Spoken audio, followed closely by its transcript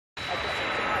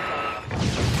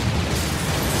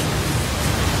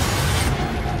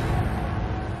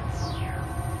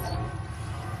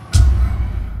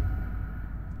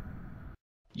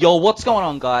Yo, what's going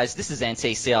on, guys? This is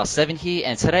NTCR7 here,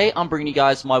 and today I'm bringing you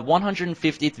guys my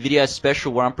 150th video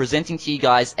special where I'm presenting to you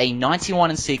guys a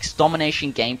 91-6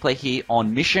 domination gameplay here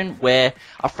on Mission, where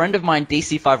a friend of mine,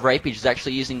 DC5 Rapage, is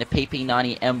actually using the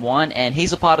PP90 M1, and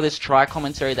he's a part of this try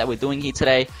commentary that we're doing here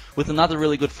today with another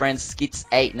really good friend,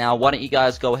 Skits8. Now, why don't you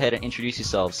guys go ahead and introduce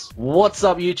yourselves? What's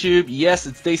up, YouTube? Yes,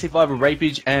 it's DC5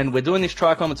 Rapage, and we're doing this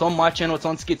Tricom. It's on my channel, it's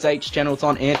on Skits8's channel, it's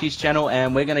on Anti's channel,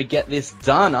 and we're gonna get this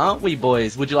done, aren't we,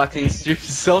 boys? Would you like to introduce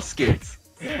yourself, Skits?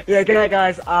 Yeah, g'day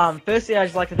guys. Firstly, I'd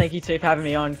just like to thank you two for having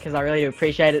me on, because I really do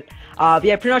appreciate it. But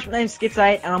yeah, pretty much my name's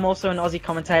Skits8, and I'm also an Aussie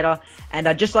commentator,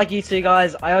 and just like you two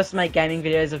guys, I also make gaming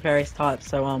videos of various types,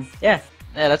 so yeah.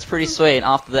 Yeah, that's pretty sweet. And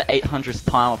after the 800th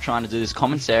time of trying to do this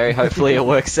commentary, hopefully it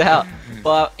works out.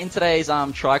 But in today's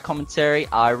try commentary,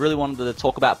 I really wanted to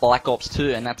talk about Black Ops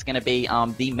 2, and that's going to be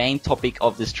the main topic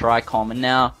of this Tricom. And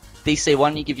now, DC, why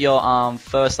don't you give your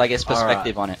first, I guess,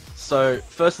 perspective on it? So,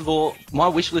 first of all, my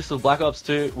wish list of Black Ops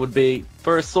 2 would be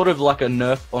for a sort of like a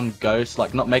nerf on Ghost,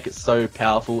 like not make it so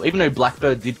powerful, even though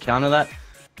Blackbird did counter that.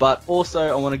 But also,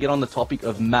 I want to get on the topic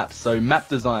of maps. So, map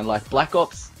design, like Black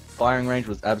Ops firing range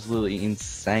was absolutely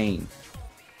insane.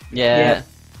 Yeah.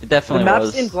 It definitely the maps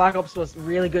was. in Black Ops was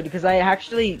really good because they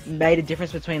actually made a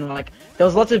difference between, like, there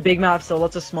was lots of big maps, there were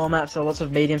lots of small maps, there were lots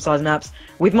of medium-sized maps.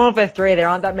 With Modern Warfare 3, there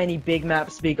aren't that many big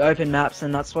maps, big open maps,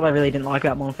 and that's what I really didn't like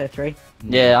about Modern Warfare 3.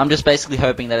 Yeah, I'm just basically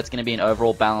hoping that it's going to be an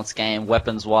overall balanced game,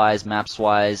 weapons-wise,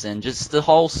 maps-wise, and just the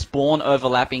whole spawn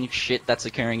overlapping shit that's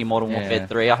occurring in Modern Warfare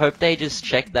 3. I hope they just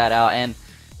check that out, and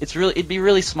it'd be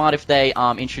really smart if they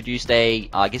introduced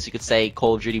I guess you could say,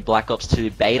 Call of Duty Black Ops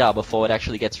 2 beta before it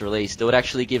actually gets released. It would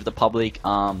actually give the public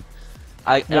an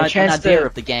idea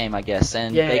of the game, I guess.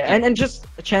 And and just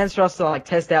a chance for us to like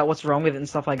test out what's wrong with it and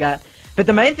stuff like that. But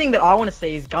the main thing that I want to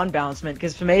see is gun balancement,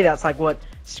 because for me that's like what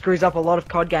screws up a lot of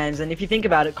COD games. And if you think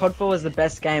about it, COD 4 was the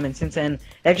best game, and since then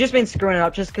they've just been screwing it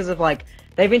up just because of like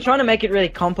they've been trying to make it really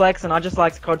complex. And I just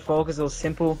liked COD 4 because it was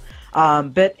simple.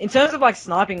 But in terms of like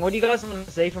sniping, what do you guys want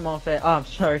to see from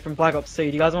from Black Ops 2?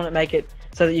 Do you guys want to make it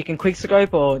so that you can quick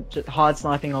scope or just hard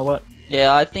sniping or what?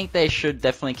 Yeah, I think they should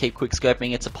definitely keep quick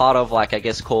scoping. It's a part of, like, I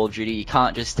guess, Call of Duty. You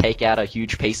can't just take out a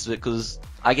huge piece of it, because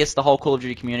I guess the whole Call of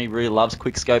Duty community really loves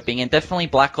quick scoping, and definitely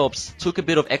Black Ops took a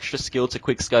bit of extra skill to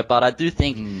quick scope, but I do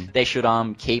think they should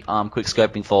keep quick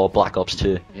scoping for Black Ops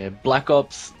 2. Yeah, Black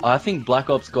Ops, I think Black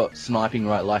Ops got sniping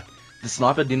right. Like, the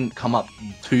sniper didn't come up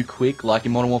too quick, like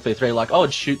in Modern Warfare 3. Like, I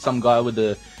would shoot some guy with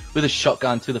a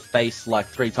shotgun to the face like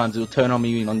 3 times. It'll turn on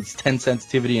me on 10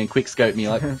 sensitivity and quick scope me.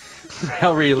 Like,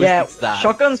 how realistic is that?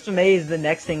 Shotguns for me is the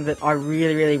next thing that I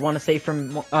really, really want to see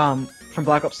from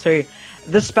Black Ops 2.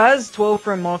 The Spaz 12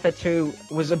 from Modern Warfare 2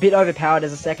 was a bit overpowered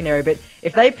as a secondary, but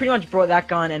if they pretty much brought that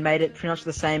gun and made it pretty much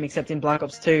the same except in Black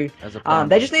Ops 2,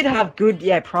 they just need to have good,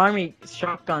 primary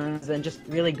shotguns and just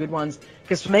really good ones.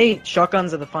 Because for me,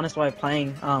 shotguns are the funnest way of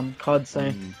playing COD, so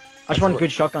I just want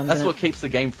good shotguns. That's what keeps the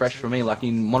game fresh for me. Like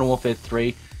in Modern Warfare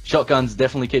 3, shotguns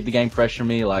definitely keep the game fresh for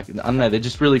me. Like, I don't know, they're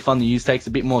just really fun to use. Takes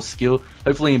a bit more skill.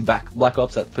 Hopefully in Black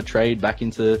Ops that's portrayed back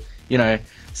into,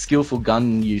 skillful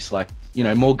gun use, like,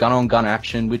 more gun-on-gun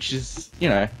action, which is,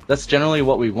 that's generally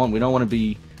what we want. We don't want to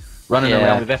be running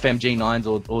around with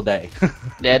FMG9s all day.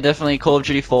 Yeah, definitely Call of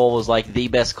Duty 4 was like the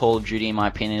best Call of Duty in my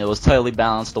opinion. It was totally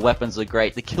balanced, the weapons were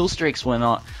great, the kill streaks were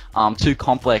not too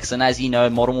complex, and as you know,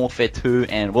 Modern Warfare 2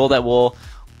 and World at War,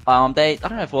 I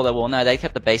don't know if World at War, no, they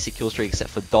kept the basic kill streak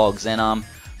except for dogs, and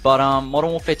but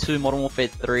Modern Warfare 2, Modern Warfare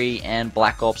 3, and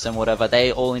Black Ops and whatever,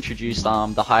 they all introduced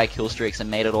the higher kill streaks and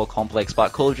made it all complex.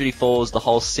 But Call of Duty 4 was the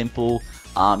whole simple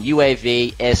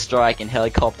UAV, airstrike, and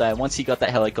helicopter. And once you got that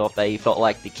helicopter, you felt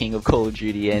like the king of Call of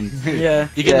Duty. And you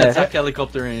get an attack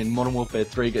helicopter in Modern Warfare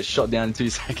 3, gets shot down in 2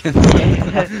 seconds.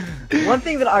 One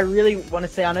thing that I really want to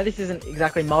say, I know this isn't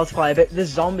exactly multiplayer, but the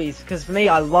zombies, because for me,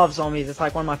 I love zombies. It's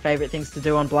like one of my favorite things to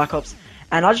do on Black Ops.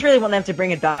 And I just really want them to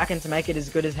bring it back and to make it as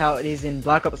good as how it is in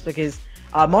Black Ops, because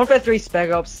Modern Warfare 3 Spec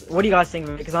Ops, what do you guys think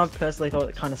of it? Because I personally thought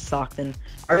it kind of sucked, and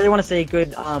I really want to see a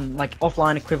good like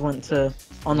offline equivalent to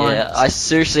online. Yeah, I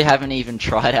seriously haven't even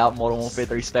tried out Modern Warfare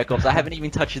 3 Spec Ops. I haven't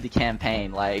even touched the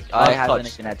campaign. Like, I haven't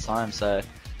even had time, so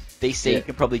DC, you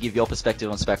can probably give your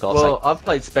perspective on Spec Ops. Well, I've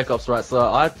played Spec Ops, right? So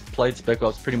I played Spec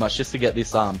Ops pretty much just to get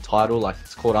this title, like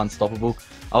it's called Unstoppable.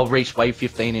 I'll reach wave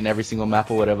 15 in every single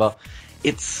map or whatever.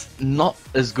 It's not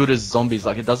as good as zombies.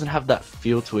 Like, it doesn't have that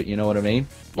feel to it, you know what I mean?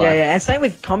 Like, and same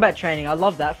with combat training. I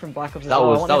love that from Black Ops as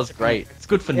well. That was great. It's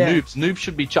good for noobs. Noobs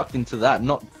should be chucked into that,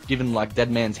 not given like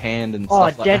Dead Man's Hand and stuff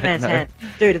like that. Oh, Dead Man's Hand.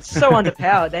 Dude, it's so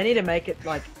underpowered. They need to make it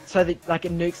like so that like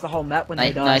it nukes the whole map when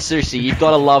they die. No, seriously, you've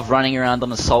got to love running around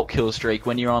on assault kill streak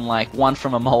when you're on like one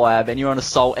from a Moab and you're on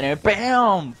assault and then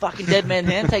BAM! Fucking dead man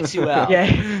hand takes you out. Yeah,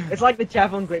 it's like the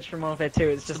javelin glitch from Modern Warfare 2.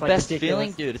 It's just the like best ridiculous.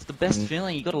 feeling, dude. It's the best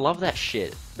feeling. You gotta love that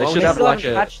shit. They Well, should they have still like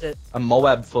haven't patched it. a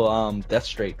Moab for death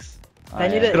streaks. They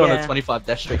need it. Put on Yeah. a 25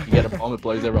 death streak, you get a bomb, it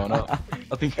blows everyone up.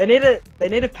 I think. They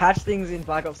need to patch things in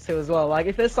Black Ops 2 as well. Like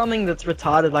if there's something that's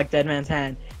retarded like Dead Man's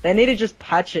Hand, they need to just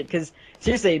patch it. Because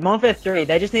seriously, Modern Warfare 3,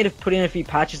 they just need to put in a few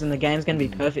patches and the game's gonna be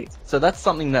perfect. So that's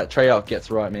something that Treyarch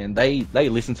gets right, man. They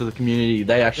listen to the community.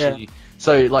 They actually.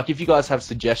 So like, if you guys have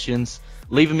suggestions,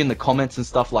 leave them in the comments and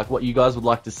stuff, like what you guys would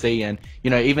like to see, and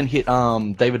even hit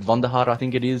David Vonderhart, I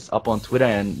think it is, up on Twitter,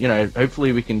 and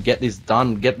hopefully we can get this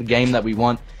done, get the game that we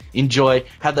want. Enjoy,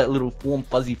 have that little warm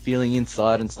fuzzy feeling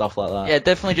inside and stuff like that. Yeah,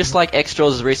 definitely. Just like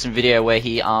Xtraws' recent video where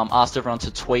he asked everyone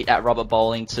to tweet at Robert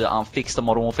Bowling to fix the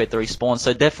Modern Warfare 3 spawn.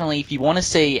 So definitely, if you want to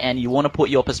see and you want to put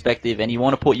your perspective and you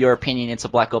want to put your opinion into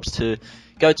Black Ops 2,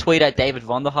 go tweet at David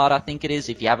Vonderhart, I think it is.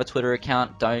 If you have a Twitter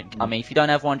account, if you don't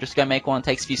have one, just go make one. It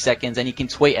takes a few seconds and you can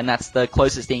tweet, and that's the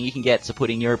closest thing you can get to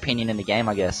putting your opinion in the game,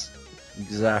 I guess.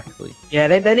 Exactly. Yeah,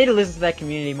 they need to listen to their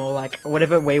community more. Like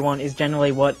whatever we want is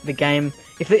generally what the game.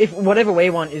 If whatever we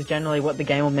want is generally what the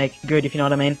game will make good. If you know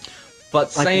what I mean.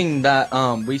 But Like saying that,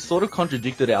 we sort of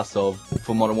contradicted ourselves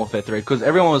for Modern Warfare 3, because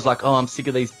everyone was like, oh, I'm sick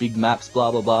of these big maps,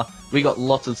 blah, blah, blah. We got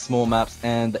lots of small maps,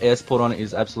 and the air support on it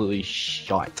is absolutely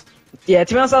shite. Yeah,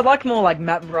 to be honest, I'd like more like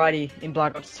map variety in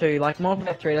Black Ops 2. Like Modern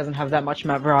Warfare 3 doesn't have that much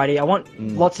map variety. I want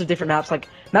lots of different maps,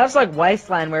 like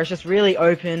Wasteland, where it's just really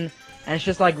open and it's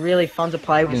just like really fun to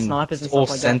play with snipers and It's all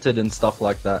stuff like that. centered and stuff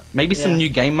like that. Maybe some Yeah. new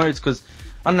game modes, because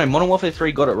I don't know, Modern Warfare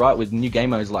 3 got it right with new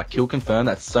game modes like Kill Confirm.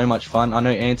 That's so much fun. I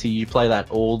know, Auntie, you play that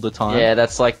all the time. Yeah,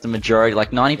 that's like the majority,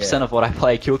 like 90% of what I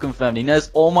play Kill Confirmed. He knows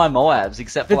all my Moabs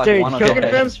except for But like dude, one or Kill two.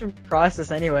 Confirm's from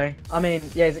Crisis anyway. I mean,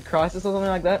 yeah, is it Crisis or something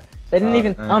like that? They didn't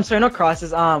even. no. I'm sorry, not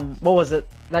Crisis. What was it?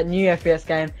 That new FPS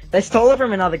game. They stole it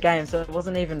from another game, so it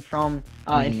wasn't even from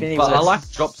Infinity But Ward. I like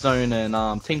Drop Zone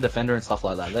and Team Defender and stuff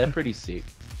like that. They're pretty sick.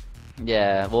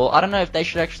 Yeah, well, I don't know if they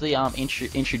should actually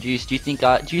introduce. Do you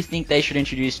think they should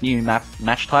introduce new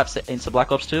match types into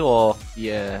Black Ops 2 or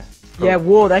Yeah. Yeah,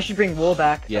 War. They should bring War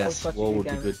back. That was Yes, such a War good would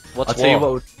be game. good. What's I'll tell you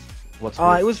War? what's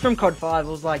Oh, it was from COD 5. It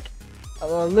was like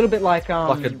a little bit like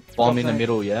like a bomb in the Drop Zone.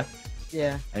 middle, yeah?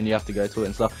 Yeah. And you have to go to it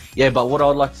and stuff. Yeah, but what I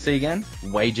would like to see again,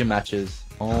 wager matches.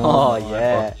 Oh, my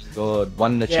yeah. fucking God,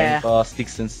 one in the Yeah. chamber,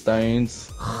 sticks and stones.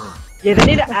 Yeah, they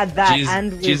need to add that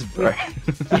and Jizz, bro.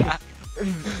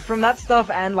 from that stuff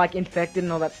and like Infected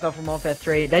and all that stuff from Warfare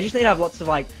 3. They just need to have lots of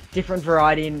like different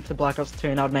variety into Black Ops 2,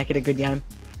 and that would make it a good game.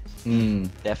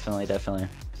 Definitely.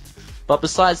 But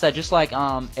besides that, just like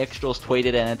Extras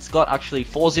tweeted, and it's got actually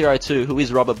 402, who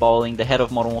is Robert Bowling, the head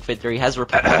of Modern Warfare 3, has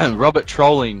replied. Robert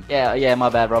trolling. Yeah, my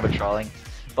bad, Robert trolling.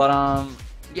 But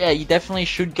yeah, you definitely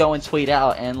should go and tweet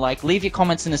out and like leave your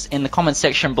comments in the comment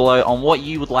section below on what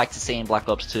you would like to see in Black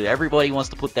Ops 2. Everybody wants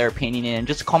to put their opinion in.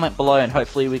 Just comment below, and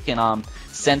hopefully we can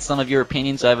send some of your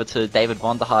opinions over to David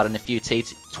Vonderhart and a few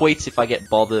tweets if I get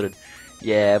bothered.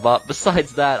 Yeah, but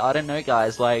besides that, I don't know,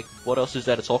 guys. Like, what else is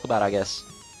there to talk about? I guess.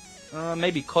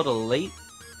 Maybe COD Elite.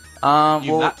 New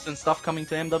Well, maps and stuff coming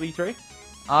to MW3.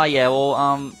 yeah,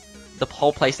 well, the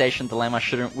whole PlayStation dilemma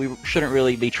we shouldn't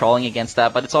really be trolling against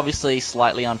that, but it's obviously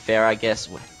slightly unfair, I guess,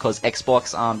 because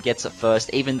Xbox gets it first,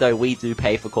 even though we do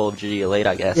pay for Call of Duty Elite,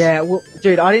 I guess. Yeah, well,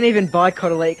 dude, I didn't even buy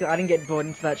COD Elite 'cause I didn't get bought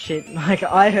into that shit. Like,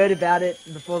 I heard about it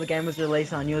before the game was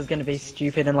released, and I knew it was going to be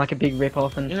stupid and like a big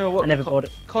rip-off, and You know what? I never bought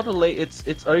it. COD Elite,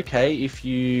 it's okay if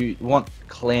you want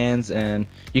clans and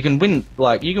you can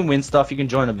win stuff, you can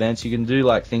join events, you can do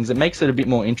like things. It makes it a bit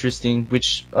more interesting,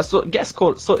 which I guess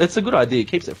it's a good idea. It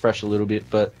keeps it fresh a little bit,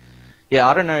 but yeah,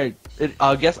 I don't know.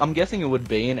 I'm guessing it would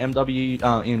be in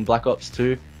in Black Ops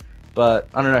 2, but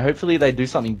I don't know. Hopefully they do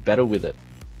something better with it.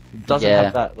 It doesn't Yeah.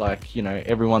 have that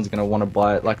everyone's gonna want to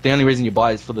buy it. Like the only reason you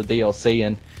buy it is for the DLC,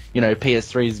 and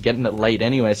PS3 is getting it late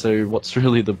anyway. So what's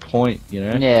really the point?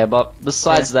 Yeah, but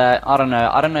besides that, I don't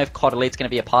know if COD Elite's going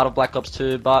to be a part of Black Ops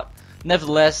 2, but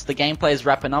nevertheless, the gameplay is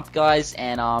wrapping up, guys,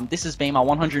 and this has been my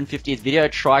 150th video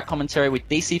commentary with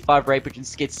DC5 Rapage and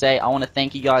Skid Say. I want to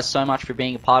thank you guys so much for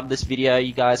being a part of this video.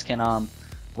 You guys can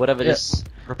just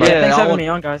Yeah, Yeah, thanks I for having want- me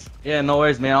on, guys. Yeah, no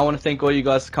worries, man. I want to thank all you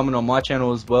guys for coming on my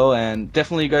channel as well, and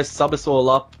definitely go sub us all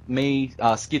up. Me,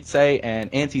 Skitsay,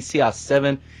 and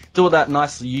Anti-CR7. Do all that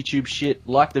nice YouTube shit,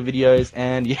 like the videos,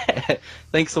 and yeah,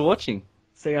 thanks for watching.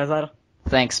 See you guys later.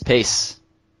 thanks, peace.